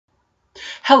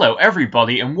Hello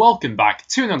everybody and welcome back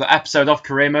to another episode of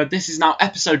Career Mode. This is now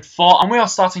episode 4 and we are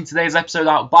starting today's episode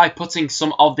out by putting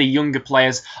some of the younger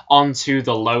players onto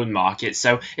the loan market.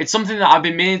 So it's something that I've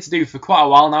been meaning to do for quite a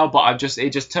while now, but it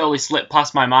just totally slipped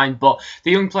past my mind. But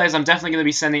the young players I'm definitely going to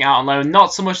be sending out on loan,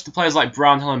 not so much the players like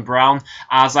Brownhill and Brown,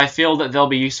 as I feel that they'll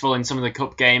be useful in some of the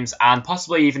cup games and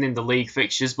possibly even in the league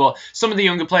fixtures, but some of the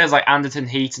younger players like Anderton,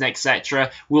 Heaton, etc.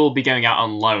 will be going out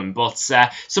on loan. But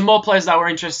some more players that we're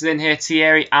interested in here.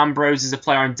 Thierry Ambrose is a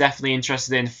player I'm definitely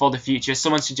interested in for the future.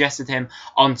 Someone suggested him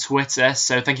on Twitter,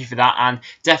 so thank you for that, and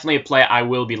definitely a player I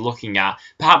will be looking at.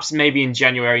 Perhaps maybe in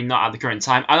January, not at the current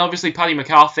time. And obviously Paddy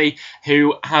McCarthy,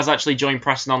 who has actually joined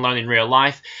Preston on loan in real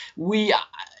life.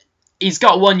 He's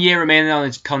got 1 year remaining on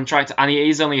his contract, and he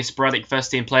is only a sporadic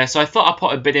first-team player, so I thought I'd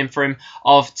put a bid in for him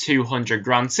of 200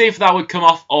 grand. See if that would come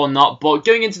off or not. But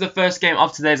going into the first game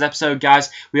of today's episode,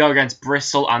 guys, we are against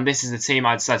Bristol, and this is the team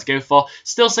I decided to go for.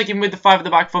 Still sticking with the 5 at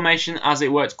the back formation, as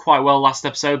it worked quite well last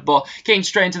episode, but getting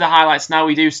straight into the highlights now.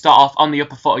 We do start off on the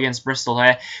upper foot against Bristol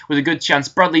here, with a good chance.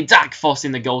 Bradley Dack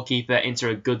forcing the goalkeeper into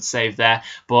a good save there,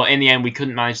 but in the end, we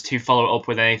couldn't manage to follow it up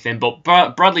with anything. But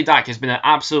Bradley Dack has been an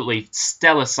absolutely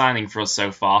stellar signing for us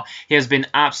so far. He has been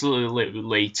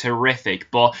absolutely terrific.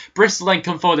 But Bristol then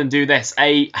come forward and do this.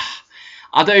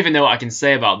 I don't even know what I can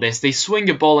say about this. They swing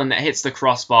a ball and it hits the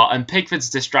crossbar, and Pickford's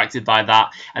distracted by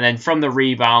that. And then from the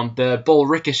rebound, the ball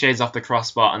ricochets off the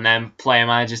crossbar, and then player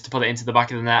manages to put it into the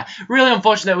back of the net. Really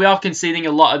unfortunate. We are conceding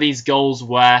a lot of these goals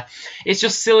where it's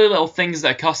just silly little things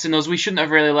that are costing us. We shouldn't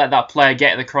have really let that player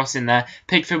get the cross in there.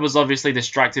 Pickford was obviously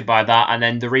distracted by that, and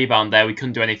then the rebound there, we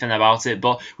couldn't do anything about it.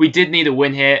 But we did need a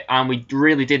win here, and we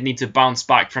really did need to bounce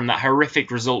back from that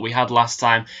horrific result we had last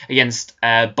time against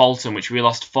Bolton, which we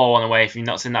lost 4-1 away. If you've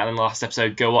not seen that in the last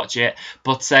episode, go watch it.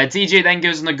 But DJ then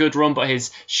goes on a good run, but his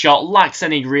shot lacks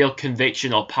any real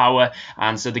conviction or power,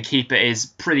 and so the keeper is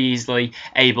pretty easily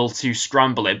able to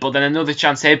scramble it. But then another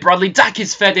chance here. Bradley Dack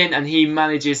is fed in, and he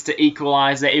manages to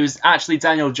equalise it. It was actually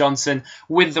Daniel Johnson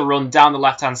with the run down the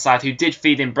left-hand side who did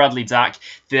feed in Bradley Dack.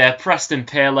 The Preston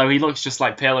Pirlo, he looks just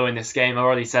like Pirlo in this game. I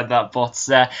already said that, but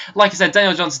like I said,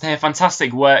 Daniel Johnson here,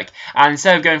 fantastic work. And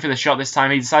instead of going for the shot this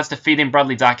time, he decides to feed in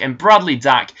Bradley Dack, and Bradley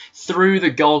Dack through the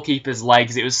goalkeeper's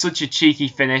legs. It was such a cheeky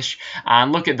finish,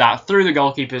 and look at that, through the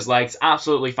goalkeeper's legs,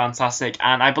 absolutely fantastic.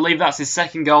 And I believe that's his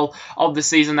second goal of the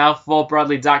season now for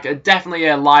Bradley Dack. Definitely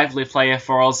a lively player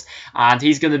for us, and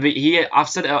he's going to be, I've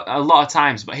said it a lot of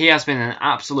times, but he has been an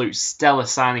absolute stellar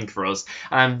signing for us,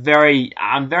 and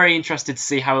I'm very interested to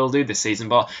see how he'll do this season.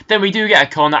 But then we do get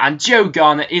a corner, and Joe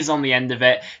Garner is on the end of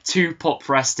it to put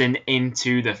Preston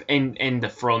into the in the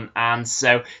front. And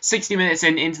so 60 minutes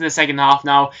into the second half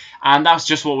now, and that's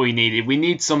just what we needed. We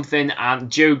need something, and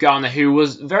Joe Garner, who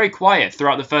was very quiet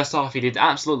throughout the first half, he did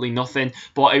absolutely nothing,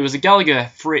 but it was a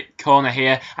Gallagher free corner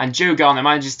here, and Joe Garner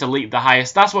manages to leap the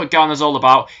highest. That's what Garner's all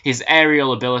about, his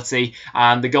aerial ability,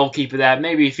 and the goalkeeper there,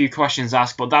 maybe a few questions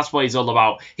asked, but that's what he's all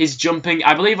about. His jumping,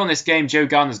 I believe on this game, Joe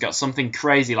Garner's got something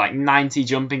crazy, like 90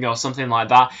 jumping or something like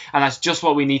that, and that's just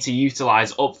what we need to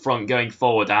utilise up front going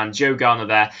forward. And Joe Garner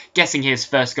there, getting his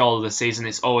first goal of the season,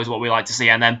 it's always what we like to see.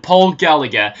 And then Paul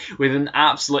Gallagher with an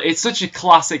absolute, it's such a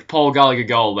classic Paul Gallagher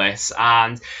goal, this,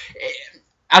 and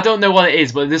I don't know what it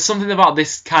is, but there's something about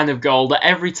this kind of goal that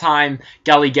every time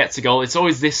Gally gets a goal, it's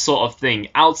always this sort of thing.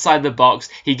 Outside the box,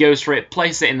 he goes for it,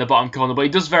 places it in the bottom corner, but he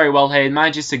does very well here. He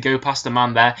manages to go past a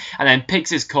man there, and then picks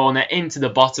his corner into the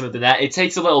bottom of the net. It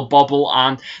takes a little bobble,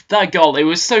 and that goal, it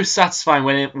was so satisfying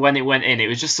when it went in. It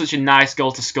was just such a nice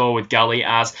goal to score with Gally,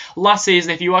 as last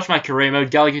season, if you watch my career mode,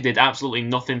 Gallagher did absolutely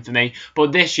nothing for me,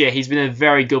 but this year, he's been a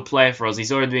very good player for us.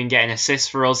 He's already been getting assists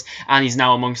for us, and he's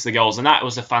now amongst the goals, and that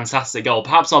was a fantastic goal.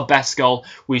 Perhaps our best goal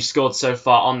we've scored so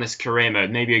far on this career mode.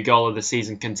 Maybe a goal of the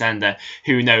season contender,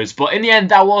 who knows. But in the end,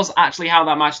 that was actually how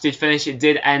that match did finish. It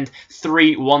did end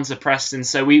 3-1 to Preston,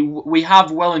 so we have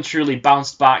well and truly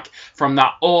bounced back from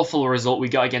that awful result we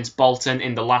got against Bolton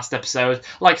in the last episode.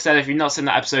 Like I said, if you've not seen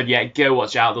that episode yet, go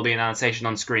watch out. There'll be an annotation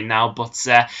on screen now. But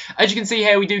as you can see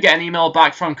here, we do get an email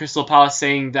back from Crystal Palace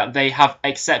saying that they have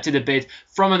accepted a bid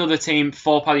from another team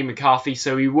for Paddy McCarthy,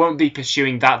 so we won't be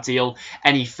pursuing that deal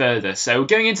any further. So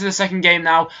going into the second game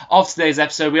now of today's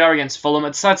episode, we are against Fulham. I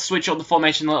decided to switch up the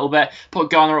formation a little bit, put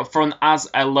Garner up front as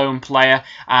a lone player,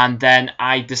 and then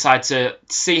I decided to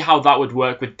see how that would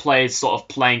work with players sort of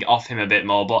playing off him a bit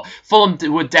more. But Fulham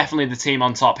were definitely the team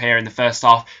on top here in the first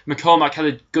half. McCormack had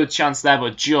a good chance there,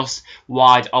 but just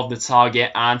wide of the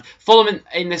target. And Fulham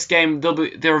in this game,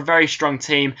 they're a very strong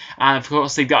team, and of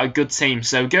course they've got a good team.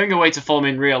 So going away to Fulham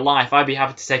Fulham in real life, I'd be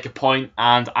happy to take a point,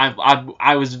 and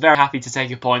I was very happy to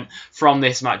take a point from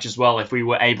this match as well if we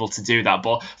were able to do that.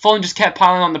 But Fulham just kept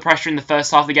piling on the pressure in the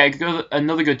first half. They get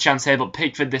another good chance here, but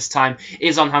Pickford this time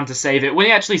is on hand to save it. When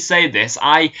he actually saved this,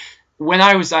 when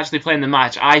I was actually playing the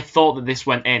match, I thought that this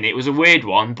went in. It was a weird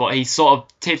one, but he sort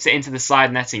of tips it into the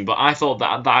side netting. But I thought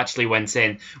that actually went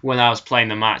in when I was playing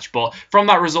the match. But from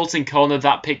that resulting corner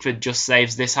that Pickford just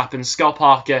saves, this happens. Scott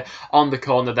Parker on the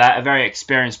corner there, a very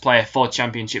experienced player for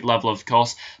Championship level, of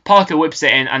course. Parker whips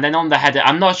it in, and then on the header,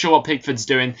 I'm not sure what Pickford's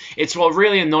doing. It's what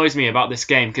really annoys me about this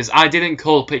game, because I didn't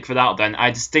call Pickford out then. I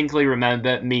distinctly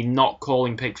remember me not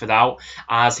calling Pickford out,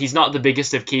 as he's not the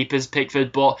biggest of keepers,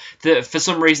 Pickford, but for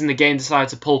some reason the game decided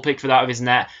to pull Pickford out of his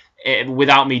net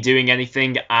without me doing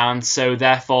anything, and so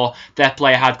therefore their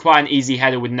player had quite an easy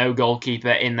header with no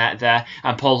goalkeeper in there,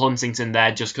 and Paul Huntington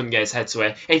there just couldn't get his head to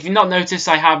it. If you've not noticed,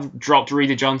 I have dropped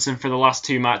Reeder Johnson for the last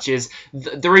 2 matches.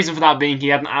 The reason for that being he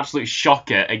had an absolute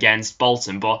shocker against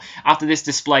Bolton, but after this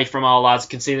display from our lads,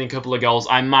 conceding a couple of goals,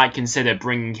 I might consider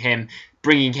bringing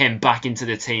him back into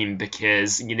the team,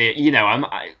 because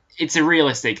it's a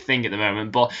realistic thing at the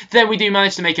moment. But then we do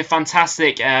manage to make a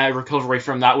fantastic recovery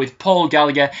from that with Paul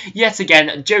Gallagher. Yet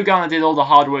again, Joe Garner did all the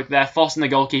hard work there, forcing the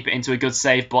goalkeeper into a good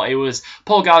save, but it was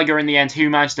Paul Gallagher in the end who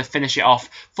managed to finish it off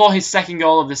for his second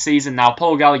goal of the season. Now,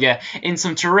 Paul Gallagher in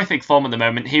some terrific form at the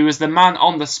moment. He was the man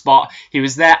on the spot. He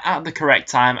was there at the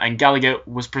correct time, and Gallagher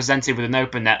was presented with an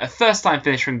open net. A first-time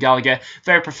finish from Gallagher.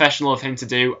 Very professional of him to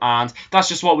do, and that's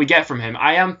just what we get from him.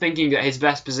 I am thinking that his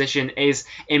best position is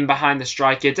in behind the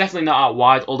striker. Definitely not out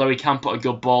wide, although he can put a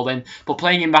good ball in. But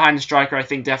playing in behind the striker, I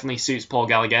think, definitely suits Paul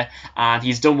Gallagher, and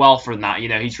he's done well for that.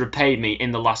 He's repaid me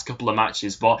in the last couple of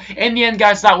matches. But in the end,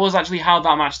 guys, that was actually how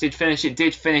that match did finish. It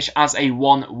did finish as a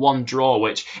 1-1 draw,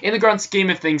 which, in the grand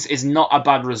scheme of things, is not a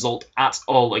bad result at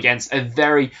all against a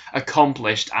very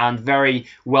accomplished and very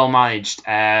well-managed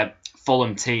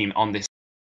Fulham team on this.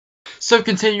 So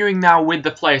continuing now with the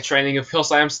player training, of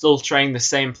course I am still training the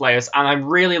same players, and I'm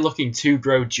really looking to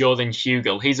grow Jordan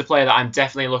Hugill. He's a player that I'm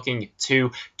definitely looking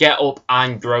to get up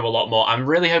and grow a lot more. I'm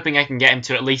really hoping I can get him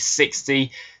to at least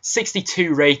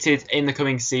 62 rated in the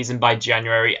coming season by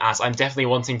January, as I'm definitely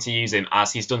wanting to use him,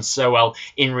 as he's done so well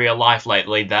in real life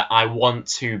lately that I want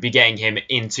to be getting him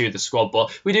into the squad.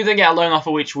 But we do then get a loan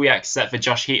offer which we accept for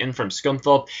Josh Heaton from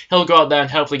Scunthorpe. He'll go out there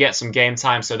and hopefully get some game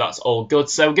time, so that's all good.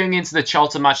 So going into the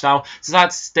Charlton match now,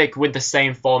 decided to stick with the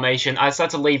same formation. I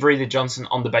decided to leave Reeder Johnson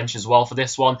on the bench as well for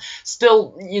this one.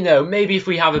 Still, maybe if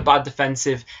we have a bad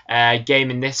defensive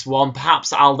game in this one,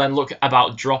 perhaps I'll then look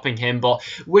about dropping him, but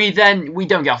we don't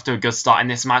get off to a good start in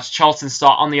this match. Charlton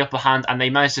start on the upper hand, and they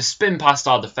managed to spin past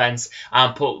our defence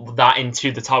and put that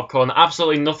into the top corner.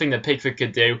 Absolutely nothing that Pickford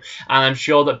could do, and I'm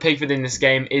sure that Pickford in this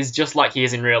game is just like he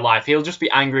is in real life. He'll just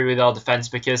be angry with our defence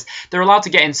because they're allowed to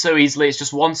get in so easily. It's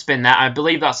just one spin there. I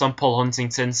believe that's on Paul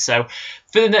Huntington, so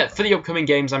for the upcoming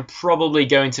games, I'm probably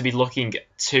going to be looking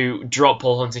to drop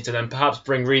Paul Huntington and perhaps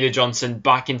bring Reeder Johnson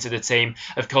back into the team.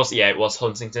 Of course, yeah, it was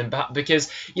Huntington, because,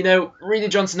 Reeder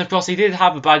Johnson, of course, he did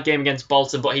have a bad game against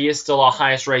Bolton, but he is still our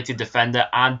highest rated defender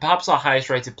and perhaps our highest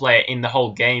rated player in the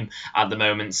whole game at the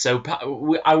moment. So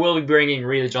I will be bringing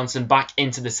Reeder Johnson back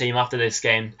into the team after this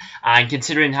game, and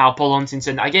considering how Paul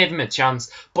Huntington, I gave him a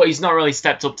chance, but he's not really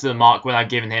stepped up to the mark when I've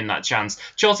given him that chance.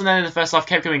 Charlton then in the first half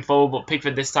kept coming forward, but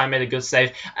Pickford this time made a good save.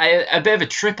 A bit of a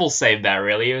triple save there,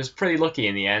 really. It was pretty lucky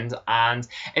in the end, and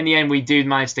in the end we did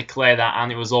manage to clear that,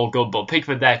 and it was all good. But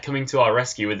Pickford there coming to our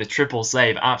rescue with a triple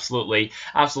save, absolutely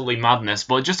madness.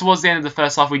 But just towards the end of the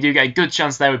first half, we do get a good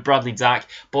chance there with Bradley Dack,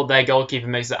 but their goalkeeper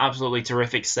makes an absolutely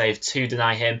terrific save to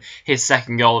deny him his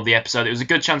second goal of the episode. It was a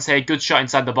good chance here, good shot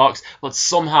inside the box, but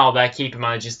somehow their keeper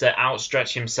manages to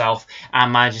outstretch himself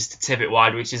and manages to tip it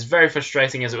wide, which is very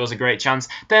frustrating, as it was a great chance.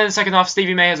 Then in the second half,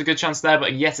 Stevie May has a good chance there,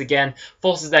 but yet again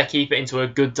forces their keeper into a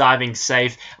good diving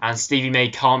save, and Stevie May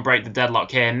can't break the deadlock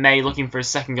here. May looking for his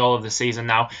second goal of the season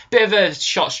now. Bit of a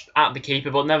shot at the keeper,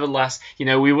 but nevertheless,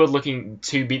 we were looking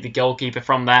to beat the goalkeeper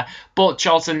from there. But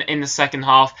Charlton in the second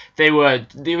half, they were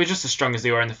just as strong as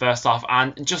they were in the first half,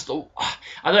 and just,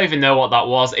 I don't even know what that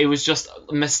was. It was just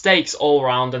mistakes all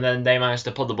around, and then they managed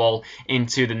to put the ball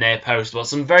into the near post. But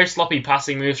some very sloppy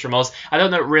passing moves from us. I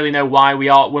don't really know why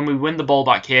when we win the ball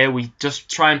back here, we just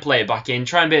try and play it back in,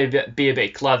 try and be be a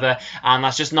bit clever, and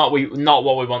that's just not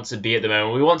what we want to be at the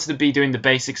moment. We want to be doing the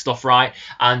basic stuff right,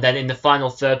 and then in the final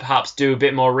third perhaps do a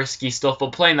bit more risky stuff,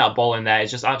 but playing that ball in there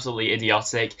is just absolutely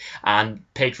idiotic, and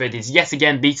Pickford is yet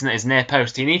again beaten at his near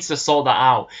post. He needs to sort that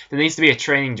out. There needs to be a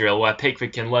training drill where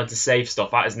Pickford can learn to save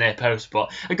stuff at his near post,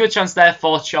 but a good chance there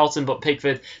for Charlton, but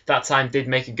Pickford that time did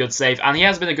make a good save, and he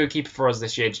has been a good keeper for us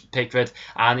this year, Pickford,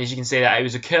 and as you can see that it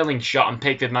was a curling shot, and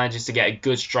Pickford manages to get a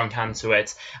good strong hand to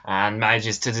it, and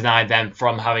manages to deny them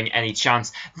from having any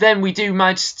chance. Then we do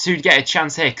manage to get a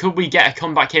chance here. Could we get a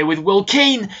comeback here with Will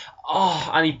Keane? Oh,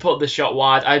 and he put the shot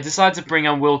wide. I decided to bring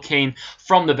on Will Keane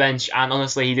from the bench, and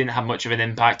honestly, he didn't have much of an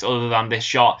impact other than this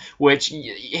shot, which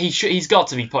he's got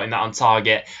to be putting that on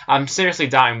target. I'm seriously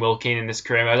doubting Will Keane in this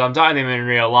career mode. I'm doubting him in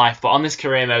real life, but on this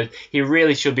career mode, he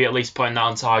really should be at least putting that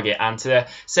on target. And to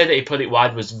say that he put it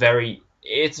wide was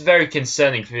it's very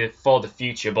concerning for the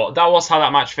future, but that was how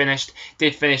that match finished.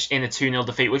 Did finish in a 2-0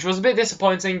 defeat, which was a bit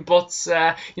disappointing, but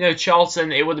you know,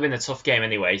 Charlton, it would have been a tough game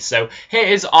anyway. So here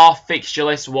is our fixture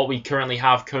list, what we currently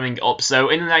have coming up. So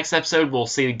in the next episode, we'll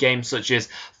see the games such as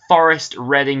Forest,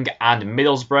 Reading and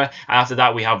Middlesbrough, and after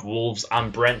that we have Wolves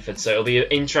and Brentford, so it'll be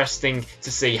interesting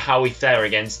to see how we fare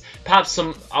against perhaps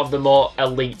some of the more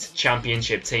elite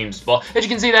championship teams. But as you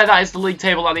can see there, that is the league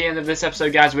table at the end of this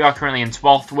episode, guys. We are currently in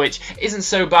 12th, which isn't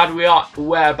so bad. We are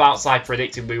whereabouts I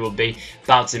predicted we would be,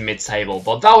 bouncing mid-table.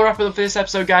 But that will wrap it up for this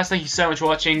episode, guys. Thank you so much for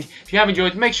watching. If you have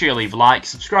enjoyed, make sure you leave a like,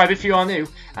 subscribe if you are new,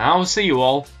 and I will see you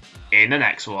all in the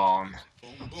next one.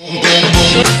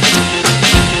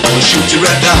 I'll shoot you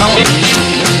right down.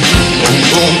 Boom,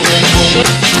 boom, boom, boom.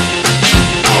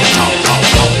 Ow, ow, ow,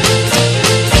 ow.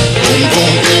 Boom,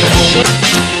 boom, boom, boom.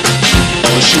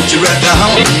 I'll shoot you right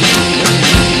down.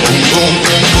 Boom, boom,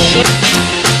 boom,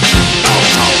 boom.